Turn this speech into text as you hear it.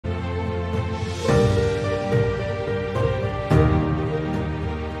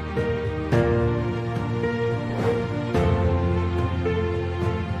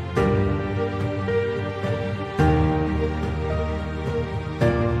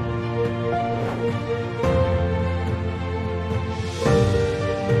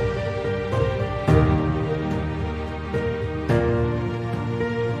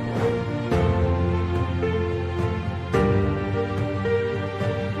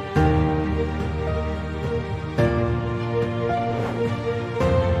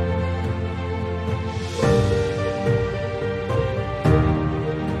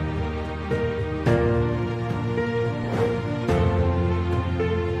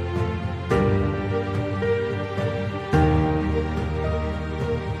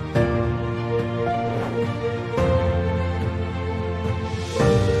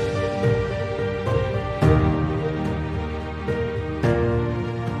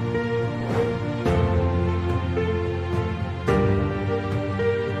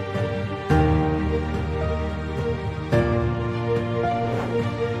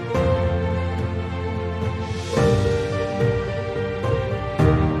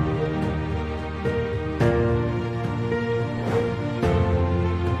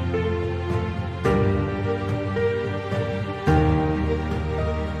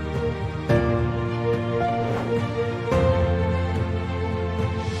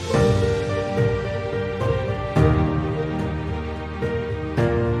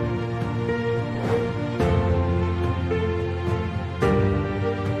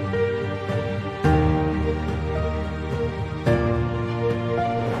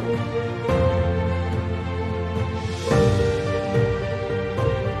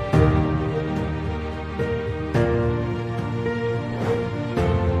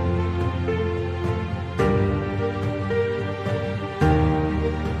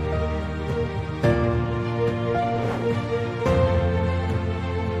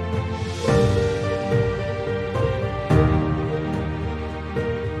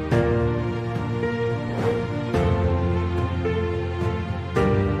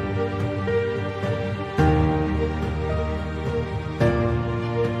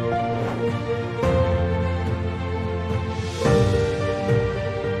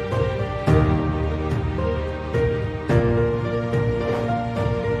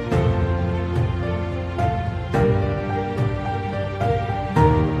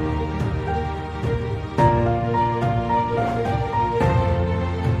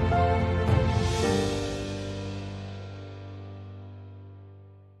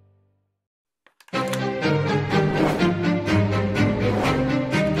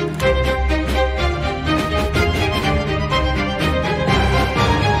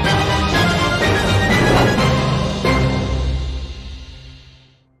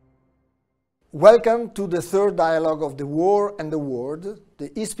Welcome to the third dialogue of the War and the World, the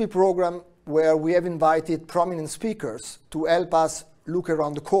ISPI program where we have invited prominent speakers to help us look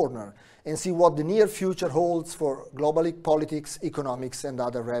around the corner and see what the near future holds for global politics, economics and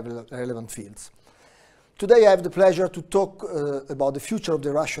other relevant fields. Today I have the pleasure to talk about the future of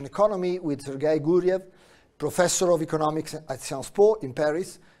the Russian economy with Sergei Guriev, professor of economics at Sciences Po in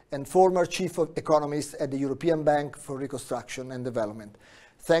Paris and former chief of economist at the European Bank for Reconstruction and Development.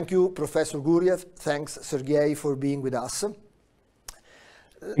 Thank you, Professor Guriev. Thanks, Sergei, for being with us.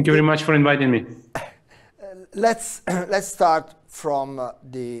 Thank you very much for inviting me. Let's start from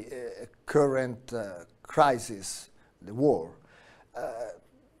the current crisis, the war.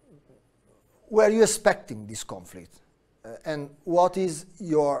 Were you expecting this conflict? And what is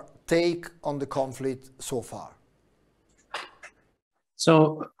your take on the conflict so far?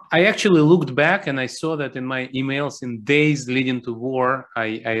 So I actually looked back and I saw that in my emails in days leading to war,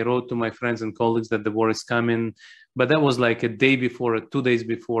 I wrote to my friends and colleagues that the war is coming, but that was like a day before, 2 days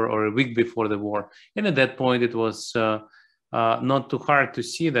before, or a week before the war. And at that point, it was not too hard to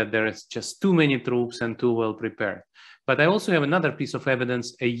see that there is just too many troops and too well prepared. But I also have another piece of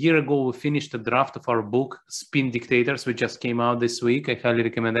evidence. A year ago, we finished a draft of our book, Spin Dictators, which just came out this week. I highly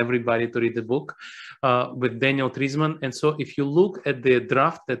recommend everybody to read the book with Daniel Treisman. And so if you look at the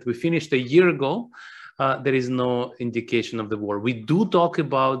draft that we finished a year ago, there is no indication of the war. We do talk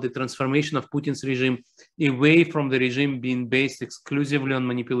about the transformation of Putin's regime away from the regime being based exclusively on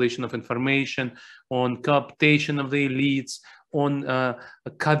manipulation of information, on cooptation of the elites, on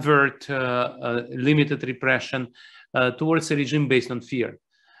covert limited repression, towards a regime based on fear.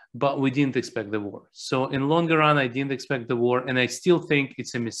 But we didn't expect the war. So in longer run, I didn't expect the war. And I still think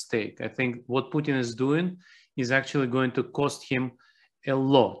it's a mistake. I think what Putin is doing is actually going to cost him a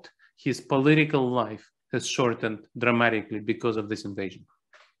lot. His political life has shortened dramatically because of this invasion.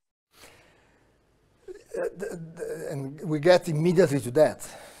 And we get immediately to that,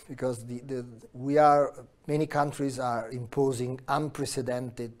 because many countries are imposing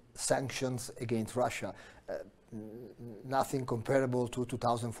unprecedented sanctions against Russia. Nothing comparable to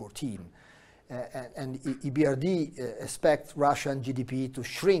 2014. And EBRD expects Russian GDP to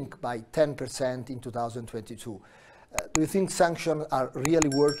shrink by 10% in 2022. Do you think sanctions are really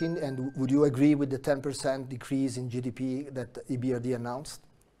working, and would you agree with the 10% decrease in GDP that EBRD announced?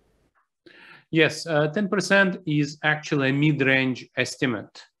 Yes, 10% is actually a mid-range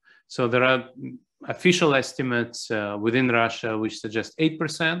estimate. So there are official estimates within Russia which suggest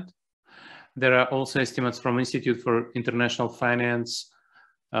 8%. There are also estimates from Institute for International Finance,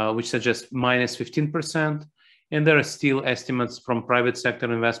 which suggest minus 15%. And there are still estimates from private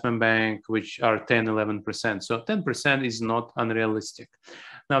sector investment bank, which are 10, 11%. So 10% is not unrealistic.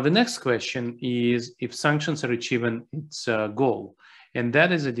 Now, the next question is if sanctions are achieving its goal. And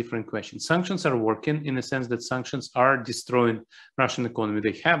that is a different question. Sanctions are working in the sense that sanctions are destroying Russian economy.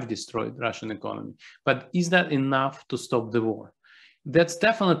 They have destroyed Russian economy. But is that enough to stop the war? That's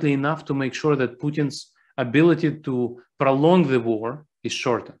definitely enough to make sure that Putin's ability to prolong the war is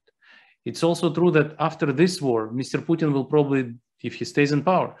shortened. It's also true that after this war, Mr. Putin will probably, if he stays in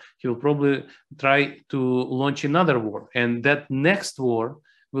power, he will probably try to launch another war. And that next war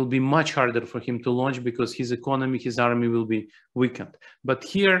will be much harder for him to launch because his economy, his army will be weakened. But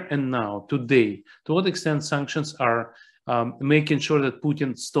here and now, today, to what extent sanctions are making sure that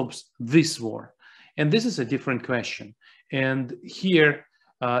Putin stops this war? And this is a different question. And here,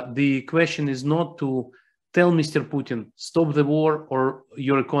 the question is not to tell Mr. Putin, stop the war or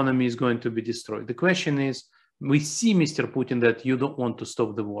your economy is going to be destroyed. The question is, we see, Mr. Putin, that you don't want to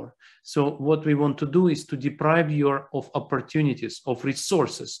stop the war. So what we want to do is to deprive you of opportunities, of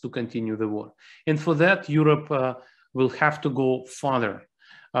resources to continue the war. And for that, Europe will have to go further.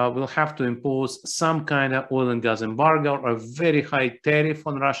 We'll have to impose some kind of oil and gas embargo or a very high tariff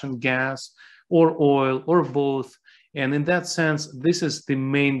on Russian gas or oil or both. And in that sense, this is the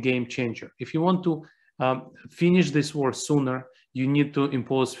main game changer. If you want to finish this war sooner, you need to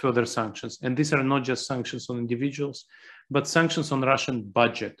impose further sanctions. And these are not just sanctions on individuals, but sanctions on Russian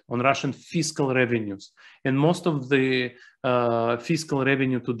budget, on Russian fiscal revenues. And most of the fiscal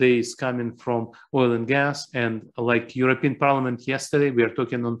revenue today is coming from oil and gas. And like European Parliament yesterday, we are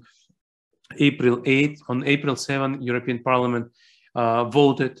talking on April 8th, on April 7th, European Parliament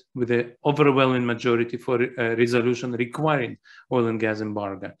voted with an overwhelming majority for a resolution requiring oil and gas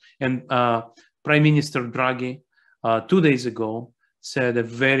embargo. And Prime Minister Draghi 2 days ago said a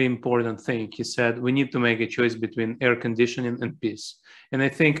very important thing. He said, we need to make a choice between air conditioning and peace. And I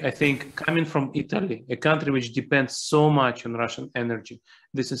think coming from Italy, a country which depends so much on Russian energy,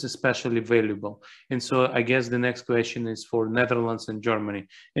 this is especially valuable. And so I guess the next question is for Netherlands and Germany.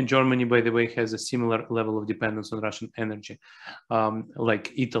 And Germany, by the way, has a similar level of dependence on Russian energy,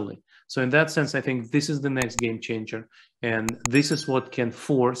 like Italy. So in that sense, I think this is the next game changer. And this is what can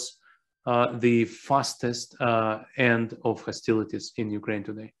force the fastest end of hostilities in Ukraine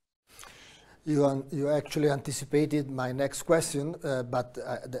today. You actually anticipated my next question, but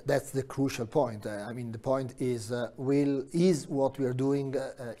that's the crucial point. I mean, the point is, is what we are doing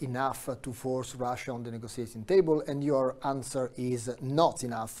enough to force Russia on the negotiating table? And your answer is not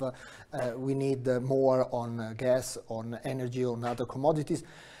enough. We need more on gas, on energy, on other commodities.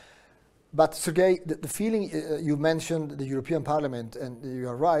 But Sergei, the feeling, you mentioned the European Parliament, and you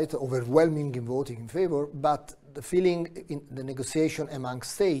are right, overwhelming in voting in favor, but the feeling in the negotiation among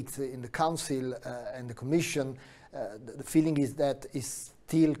states, in the Council and the Commission, the feeling is that it's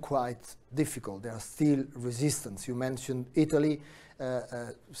still quite difficult. There are still resistance. You mentioned Italy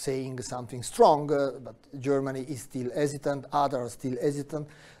saying something strong, but Germany is still hesitant, others are still hesitant.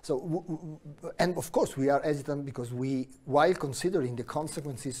 So, and of course we are hesitant because while considering the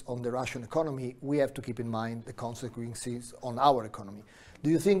consequences on the Russian economy, we have to keep in mind the consequences on our economy. Do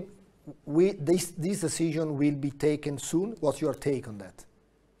you think this decision will be taken soon? What's your take on that?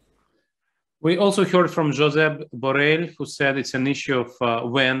 We also heard from Josep Borrell, who said it's an issue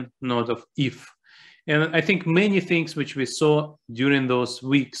of when, not of if. And I think many things which we saw during those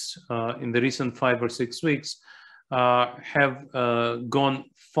weeks, in the recent 5 or 6 weeks, have gone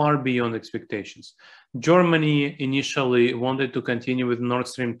far beyond expectations. Germany initially wanted to continue with Nord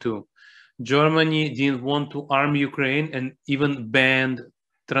Stream 2. Germany didn't want to arm Ukraine and even banned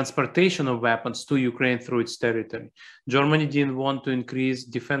transportation of weapons to Ukraine through its territory. Germany didn't want to increase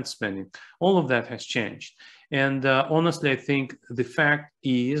defense spending. All of that has changed. And honestly, I think the fact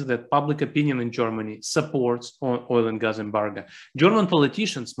is that public opinion in Germany supports oil and gas embargo. German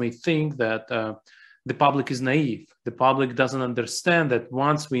politicians may think that the public is naive. The public doesn't understand that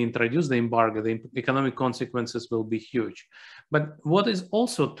once we introduce the embargo, the economic consequences will be huge. But what is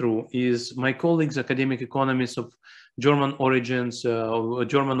also true is my colleagues, academic economists of German origins,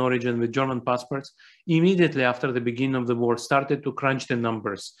 German origin with German passports, immediately after the beginning of the war started to crunch the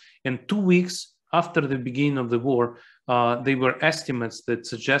numbers. And 2 weeks after the beginning of the war, there were estimates that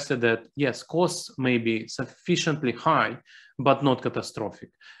suggested that, yes, costs may be sufficiently high, but not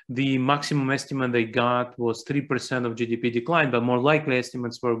catastrophic. The maximum estimate they got was 3% of GDP decline, but more likely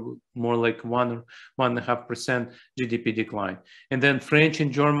estimates were more like 1 or 1.5% GDP decline. And then French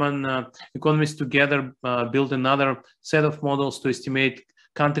and German economists together built another set of models to estimate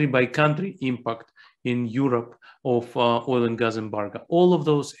country by country impact in Europe of oil and gas embargo. All of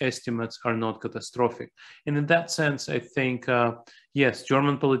those estimates are not catastrophic. And in that sense, I think, yes,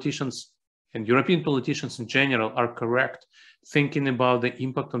 German politicians and European politicians in general are correct thinking about the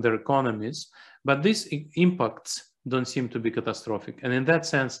impact on their economies, but these impacts don't seem to be catastrophic. And in that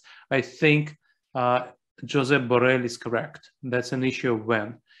sense, I think Josep Borrell is correct. That's an issue of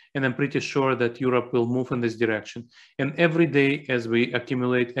when. And I'm pretty sure that Europe will move in this direction. And every day, as we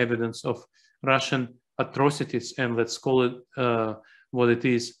accumulate evidence of Russian atrocities, and let's call it what it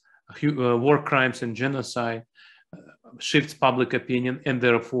is, war crimes and genocide, shifts public opinion and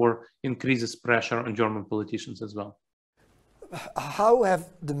therefore increases pressure on German politicians as well. How have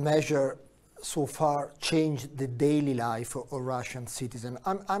the measure so far changed the daily life of Russian citizens?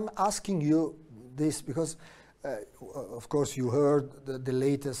 I'm asking you this because, of course, you heard the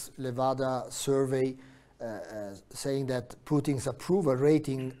latest Levada survey saying that Putin's approval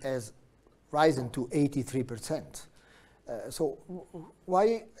rating has risen to 83%. So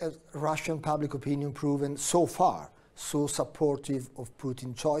why has Russian public opinion proven so far so supportive of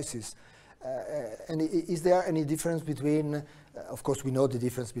Putin choices? And is there any difference between, of course we know the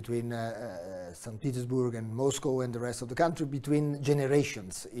difference between St. Petersburg and Moscow and the rest of the country, between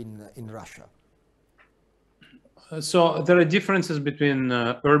generations in Russia? So there are differences between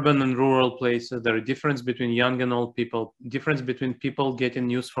urban and rural places. There are differences between young and old people, difference between people getting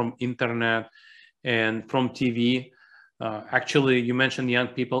news from internet and from TV. Actually, you mentioned young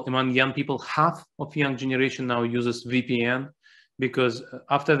people. Among young people, half of young generation now uses VPN because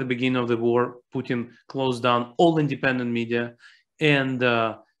after the beginning of the war, Putin closed down all independent media and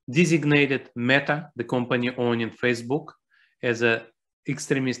designated Meta, the company owning Facebook, as an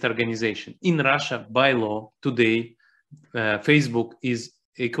extremist organization. In Russia, by law, today, Facebook is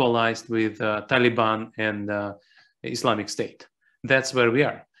equalized with Taliban and Islamic State. That's where we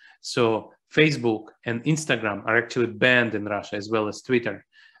are. So Facebook and Instagram are actually banned in Russia, as well as Twitter.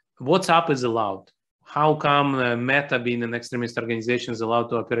 WhatsApp is allowed. how come Meta, being an extremist organization, is allowed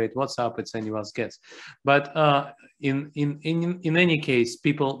to operate WhatsApp? It's anyone's guess. But in any case,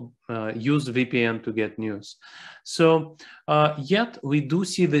 people use VPN to get news. So yet we do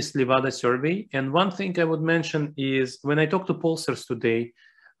see this Levada survey. And one thing I would mention is when I talk to pollsters today,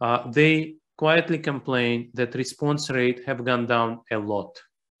 they quietly complain that response rate have gone down a lot.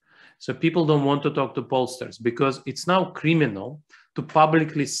 So people don't want to talk to pollsters because it's now criminal to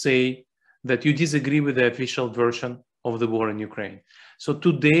publicly say that you disagree with the official version of the war in Ukraine. So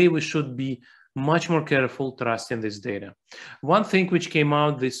today we should be much more careful trusting this data. One thing which came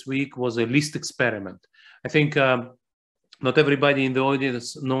out this week was a list experiment. I think not everybody in the audience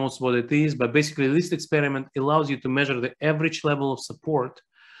knows what it is, but basically a list experiment allows you to measure the average level of support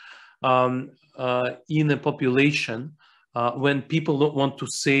in a population when people don't want to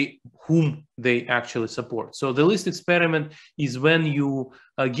say whom they actually support. So the list experiment is when you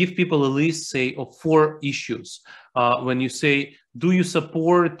give people a list, say, of 4 issues. When you say, do you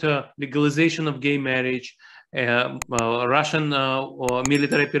support legalization of gay marriage, Russian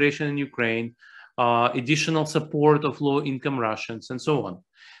military operation in Ukraine, additional support of low-income Russians, and so on.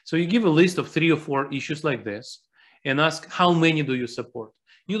 So you give a list of 3 or 4 issues like this and ask, how many do you support?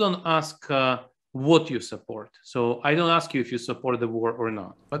 You don't ask what you support. So I don't ask you if you support the war or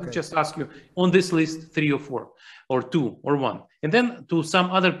not, but I just ask you on this list 3 or 4 or 2 or 1. And then to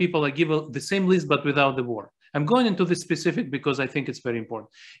some other people, I give the same list, but without the war. I'm going into this specific because I think it's very important.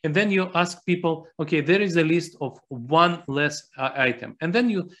 And then you ask people, okay, there is a list of 1 less item. And then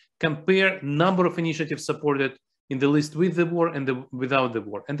you compare number of initiatives supported in the list with the war and without the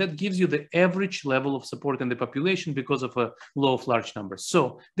war. And that gives you the average level of support in the population because of a law of large numbers.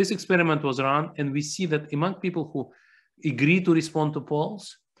 So this experiment was run, and we see that among people who agree to respond to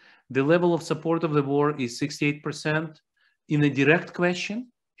polls, the level of support of the war is 68% in a direct question,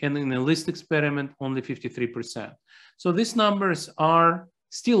 and in a list experiment, only 53%. So these numbers are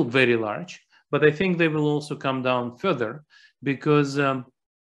still very large, but I think they will also come down further because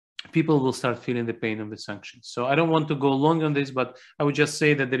people will start feeling the pain of the sanctions. So I don't want to go long on this, but I would just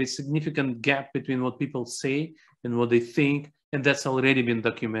say that there is significant gap between what people say and what they think, and that's already been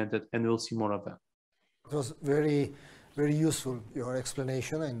documented, and we'll see more of that. It was very, very useful, your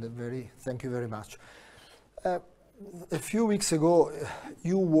explanation, and thank you very much. A few weeks ago,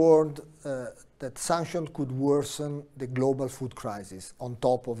 you warned that sanctions could worsen the global food crisis on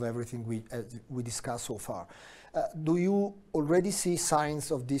top of everything we discussed so far. Do you already see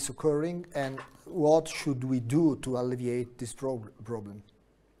signs of this occurring, and what should we do to alleviate this problem?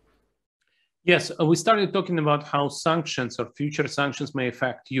 Yes, we started talking about how sanctions or future sanctions may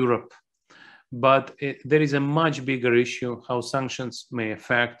affect Europe, but there is a much bigger issue how sanctions may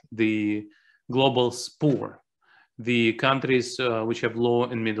affect the global poor, the countries which have low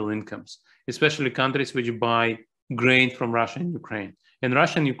and middle incomes, especially countries which buy grain from Russia and Ukraine. And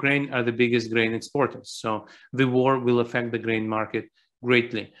Russia and Ukraine are the biggest grain exporters. So the war will affect the grain market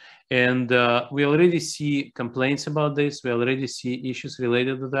greatly. And we already see complaints about this. We already see issues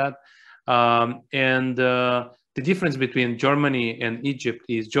related to that. The difference between Germany and Egypt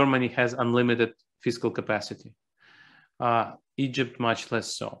is Germany has unlimited fiscal capacity. Egypt much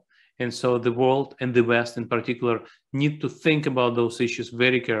less so. And so the world and the West in particular need to think about those issues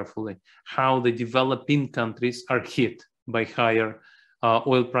very carefully, how the developing countries are hit by higher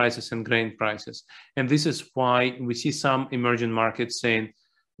oil prices and grain prices. And this is why we see some emerging markets saying,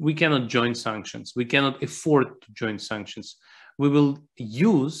 we cannot join sanctions. We cannot afford to join sanctions. We will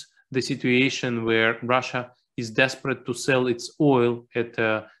use the situation where Russia is desperate to sell its oil at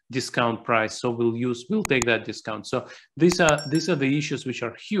a discount price. So we'll take that discount. So these are the issues which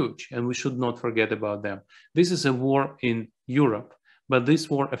are huge, and we should not forget about them. This is a war in Europe, but this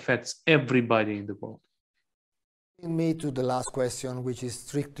war affects everybody in the world. Me to the last question, which is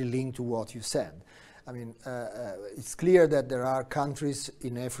strictly linked to what you said. I mean, it's clear that there are countries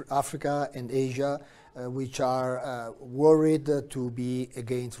in Africa and Asia which are worried to be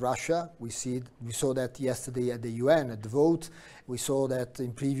against Russia. We saw that yesterday at the UN at the vote. We saw that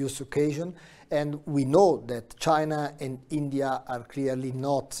in previous occasion, and we know that China and India are clearly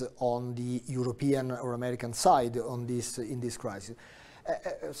not on the European or American side on this in this crisis.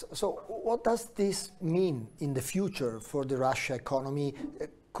 So what does this mean in the future for the Russia economy?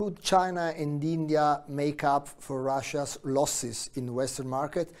 Could China and India make up for Russia's losses in the Western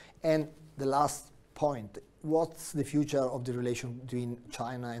market? And the last point, what's the future of the relation between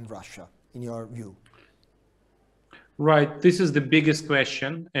China and Russia, in your view? Right, this is the biggest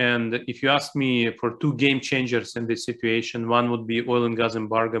question. And if you ask me for 2 game changers in this situation, one would be oil and gas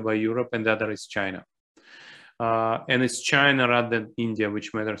embargo by Europe, and the other is China. And it's China rather than India,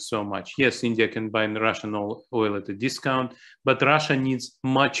 which matters so much. Yes, India can buy Russian oil at a discount, but Russia needs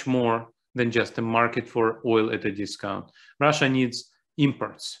much more than just a market for oil at a discount. Russia needs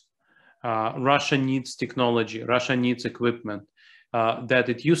imports. Russia needs technology. Russia needs equipment that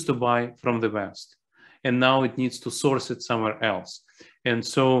it used to buy from the West. And now it needs to source it somewhere else. And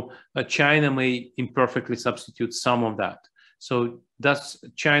so China may imperfectly substitute some of that. So does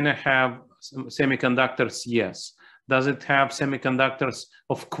China have semiconductors? Yes. Does it have semiconductors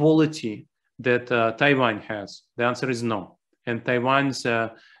of quality that Taiwan has? The answer is no. And Taiwan's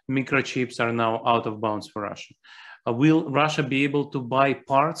microchips are now out of bounds for Russia. Will Russia be able to buy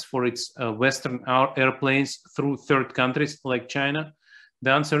parts for its Western airplanes through third countries like China?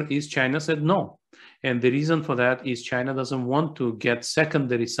 The answer is China said no. And the reason for that is China doesn't want to get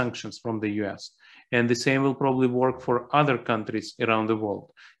secondary sanctions from the US. And the same will probably work for other countries around the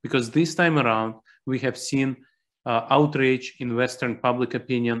world. Because this time around, we have seen outrage in Western public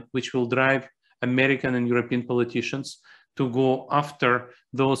opinion, which will drive American and European politicians to go after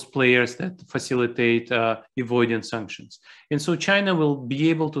those players that facilitate avoiding sanctions. And so China will be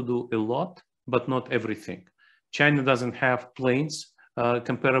able to do a lot, but not everything. China doesn't have planes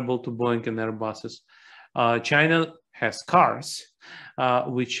comparable to Boeing and Airbuses. China has cars,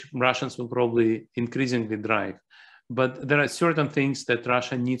 which Russians will probably increasingly drive. But there are certain things that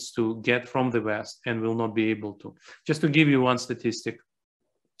Russia needs to get from the West and will not be able to. Just to give you one statistic,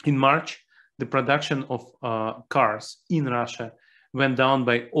 in March, the production of cars in Russia went down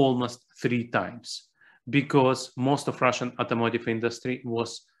by almost 3 times because most of Russian automotive industry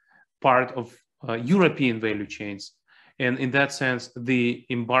was part of European value chains. And in that sense, the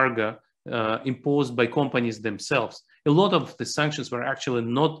embargo imposed by companies themselves, a lot of the sanctions were actually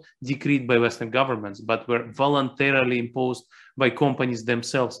not decreed by Western governments, but were voluntarily imposed by companies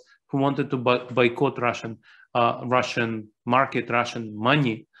themselves who wanted to boycott Russian market, Russian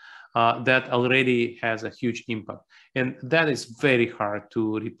money. That already has a huge impact. And that is very hard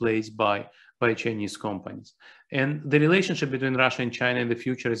to replace by Chinese companies. And the relationship between Russia and China in the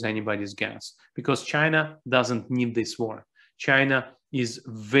future is anybody's guess, because China doesn't need this war. China is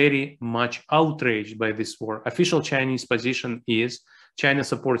very much outraged by this war. Official Chinese position is China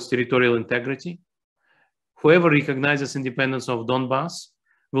supports territorial integrity. Whoever recognizes independence of Donbass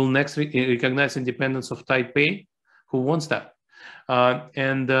will next recognize independence of Taipei. Who wants that?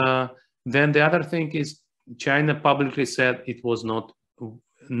 Then the other thing is China publicly said it was not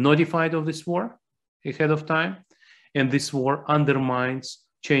notified of this war ahead of time. And this war undermines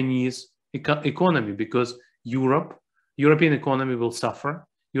Chinese economy because European economy will suffer.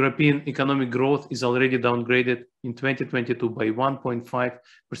 European economic growth is already downgraded in 2022 by 1.5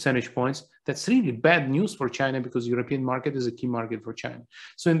 percentage points. That's really bad news for China because European market is a key market for China.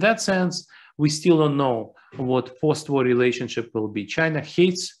 So in that sense, we still don't know what post-war relationship will be. China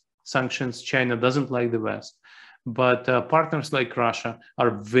hates sanctions. China doesn't like the West. But partners like Russia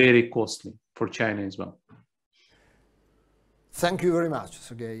are very costly for China as well. Thank you very much,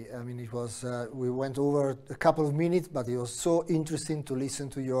 Sergei. I mean, it was, we went over a couple of minutes, but it was so interesting to listen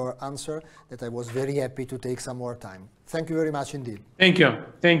to your answer that I was very happy to take some more time. Thank you very much indeed. Thank you.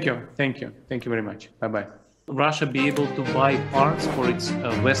 Thank you. Thank you. Thank you very much. Bye-bye. Russia be able to buy parts for its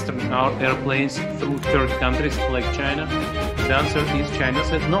Western airplanes through third countries like China? The answer is China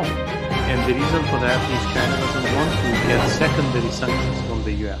said no. And the reason for that is China doesn't want to get secondary sanctions from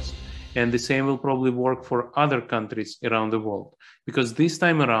the US. And the same will probably work for other countries around the world. Because this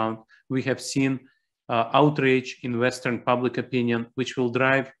time around, we have seen outrage in Western public opinion, which will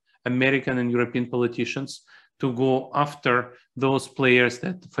drive American and European politicians to go after those players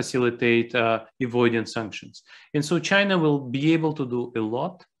that facilitate avoiding sanctions. And so China will be able to do a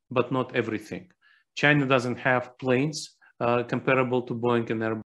lot, but not everything. China doesn't have planes comparable to Boeing and Airbus.